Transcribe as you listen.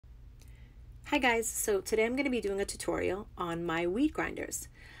Hi guys, so today I'm going to be doing a tutorial on my weed grinders.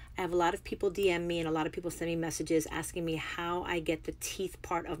 I have a lot of people DM me and a lot of people send me messages asking me how I get the teeth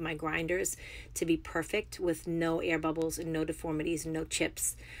part of my grinders to be perfect with no air bubbles and no deformities and no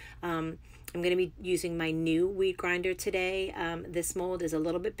chips. I'm going to be using my new weed grinder today. This mold is a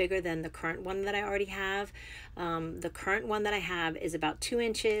little bit bigger than the current one that I already have. The current one that I have is about 2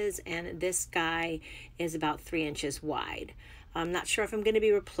 inches and this guy is about 3 inches wide. I'm not sure if I'm going to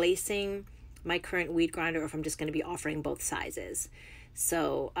be replacing my current weed grinder or if I'm just going to be offering both sizes.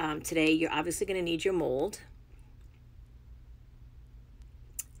 So today you're obviously going to need your mold,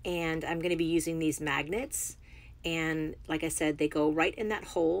 and I'm going to be using these magnets, and like I said, they go right in that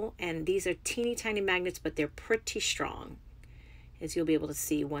hole, and these are teeny tiny magnets, but they're pretty strong, as you'll be able to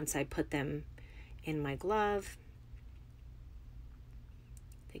see once I put them in my glove.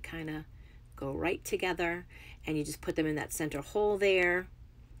 They kind of go right together, and you just put them in that center hole there,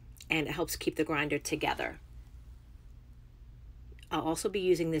 and it helps keep the grinder together. I'll also be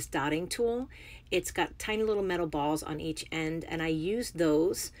using this dotting tool. It's got tiny little metal balls on each end, and I use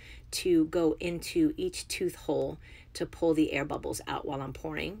those to go into each tooth hole to pull the air bubbles out while I'm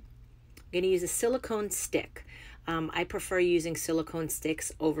pouring. I'm going to use a silicone stick. I prefer using silicone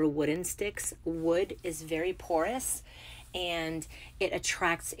sticks over wooden sticks. Wood is very porous and it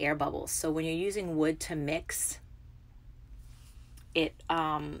attracts air bubbles. So when you're using wood to mix, it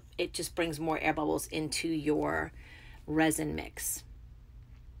just brings more air bubbles into your resin mix.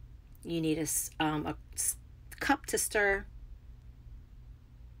 You need a cup to stir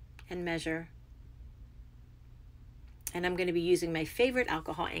and measure. And I'm going to be using my favorite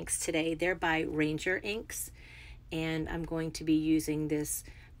alcohol inks today. They're by Ranger Inks. And I'm going to be using this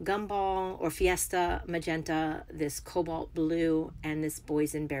Gumball or Fiesta Magenta, this Cobalt Blue, and this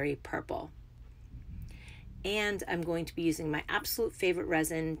Boysenberry Purple. And I'm going to be using my absolute favorite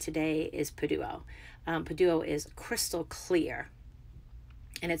resin today is Paduo. Paduo is crystal clear,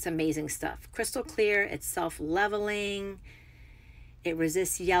 and it's amazing stuff. Crystal clear, it's self-leveling, it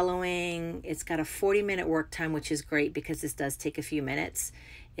resists yellowing, it's got a 40-minute work time, which is great because this does take a few minutes.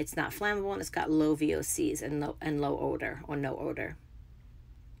 It's not flammable, and it's got low VOCs and low odor or no odor.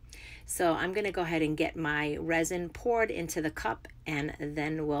 So I'm going to go ahead and get my resin poured into the cup, and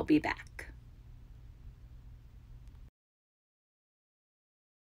then we'll be back.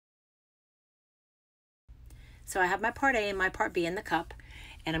 So I have my part A and my part B in the cup,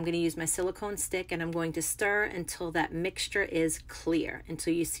 and I'm going to use my silicone stick, and I'm going to stir until that mixture is clear,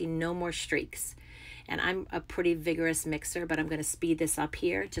 until you see no more streaks. And I'm a pretty vigorous mixer, but I'm going to speed this up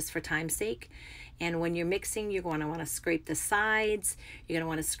here just for time's sake. And when you're mixing, you're going to want to scrape the sides. You're going to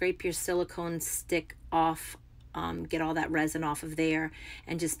want to scrape your silicone stick off, get all that resin off of there,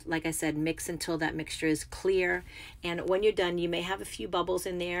 and just, like I said, mix until that mixture is clear. And when you're done, you may have a few bubbles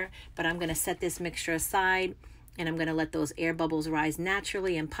in there, but I'm going to set this mixture aside, and I'm going to let those air bubbles rise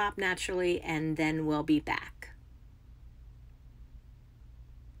naturally and pop naturally, and then we'll be back.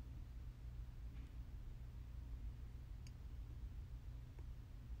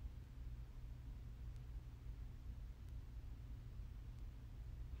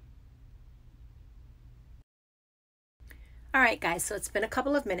 All right, guys, so it's been a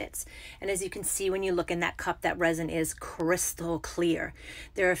couple of minutes, and as you can see when you look in that cup, that resin is crystal clear.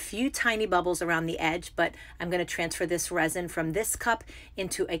 There are a few tiny bubbles around the edge, but I'm going to transfer this resin from this cup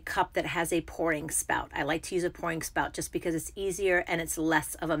into a cup that has a pouring spout. I like to use a pouring spout just because it's easier and it's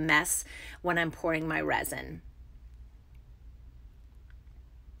less of a mess when I'm pouring my resin.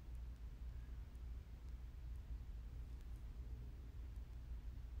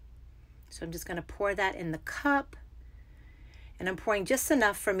 So I'm just going to pour that in the cup. And I'm pouring just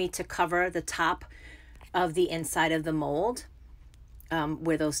enough for me to cover the top of the inside of the mold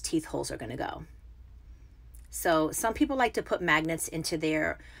where those teeth holes are going to go. So some people like to put magnets into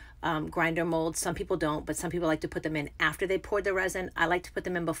their grinder molds. Some people don't, but some people like to put them in after they poured the resin. I like to put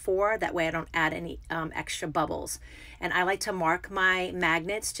them in before. That way I don't add any extra bubbles. And I like to mark my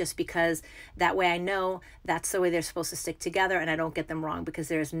magnets just because that way I know that's the way they're supposed to stick together and I don't get them wrong, because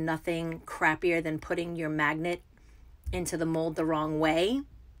there's nothing crappier than putting your magnet into the mold the wrong way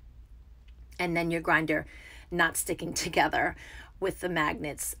and then your grinder not sticking together with the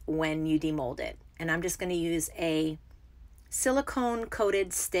magnets when you demold it. And I'm just going to use a silicone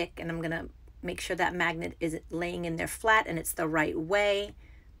coated stick, and I'm going to make sure that magnet is laying in there flat and it's the right way.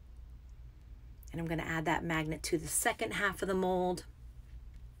 And I'm going to add that magnet to the second half of the mold,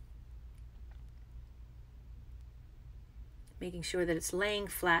 making sure that it's laying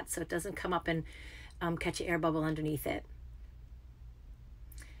flat so it doesn't come up and catch an air bubble underneath it.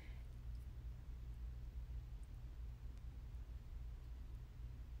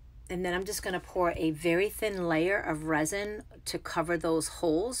 And then I'm just going to pour a very thin layer of resin to cover those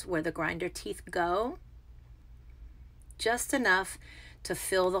holes where the grinder teeth go. Just enough to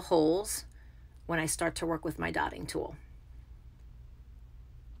fill the holes when I start to work with my dotting tool.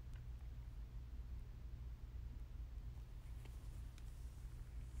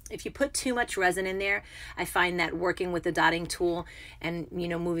 If you put too much resin in there, I find that working with the dotting tool and, you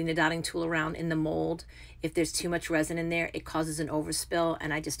know, moving the dotting tool around in the mold, if there's too much resin in there, it causes an overspill,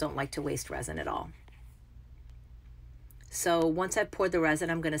 and I just don't like to waste resin at all. So once I've poured the resin,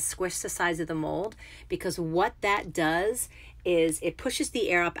 I'm going to squish the sides of the mold, because what that does is it pushes the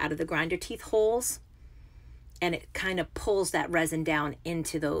air up out of the grinder teeth holes, and it kind of pulls that resin down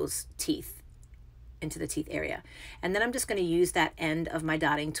into those teeth, into the teeth area. And then I'm just going to use that end of my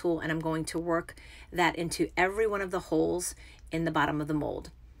dotting tool, and I'm going to work that into every one of the holes in the bottom of the mold.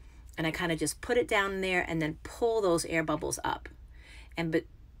 And I kind of just put it down there and then pull those air bubbles up. But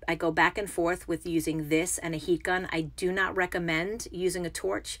I go back and forth with using this and a heat gun. I do not recommend using a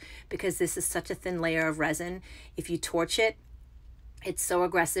torch, because this is such a thin layer of resin. If you torch it, it's so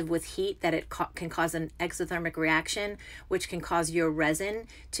aggressive with heat that it can cause an exothermic reaction, which can cause your resin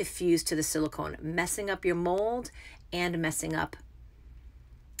to fuse to the silicone, messing up your mold and messing up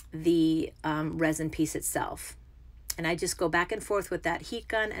the resin piece itself. And I just go back and forth with that heat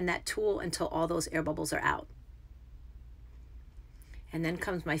gun and that tool until all those air bubbles are out. And then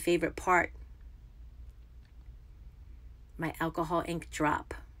comes my favorite part, my alcohol ink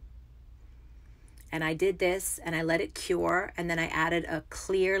drop. And I did this and I let it cure, and then I added a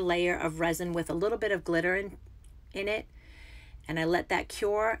clear layer of resin with a little bit of glitter in it, and I let that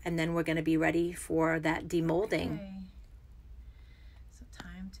cure, and then we're going to be ready for that demolding. Okay. So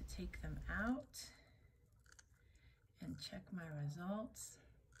time to take them out and check my results.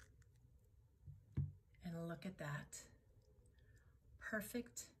 And look at that.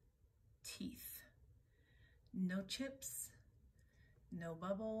 Perfect teeth. No chips, no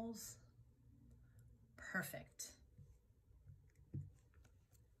bubbles. Perfect.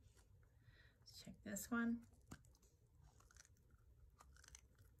 Let's check this one.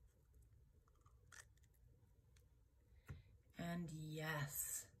 And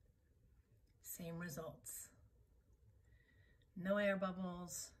yes, same results. No air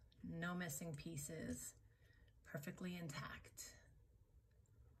bubbles, no missing pieces, perfectly intact.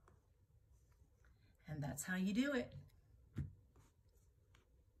 And that's how you do it.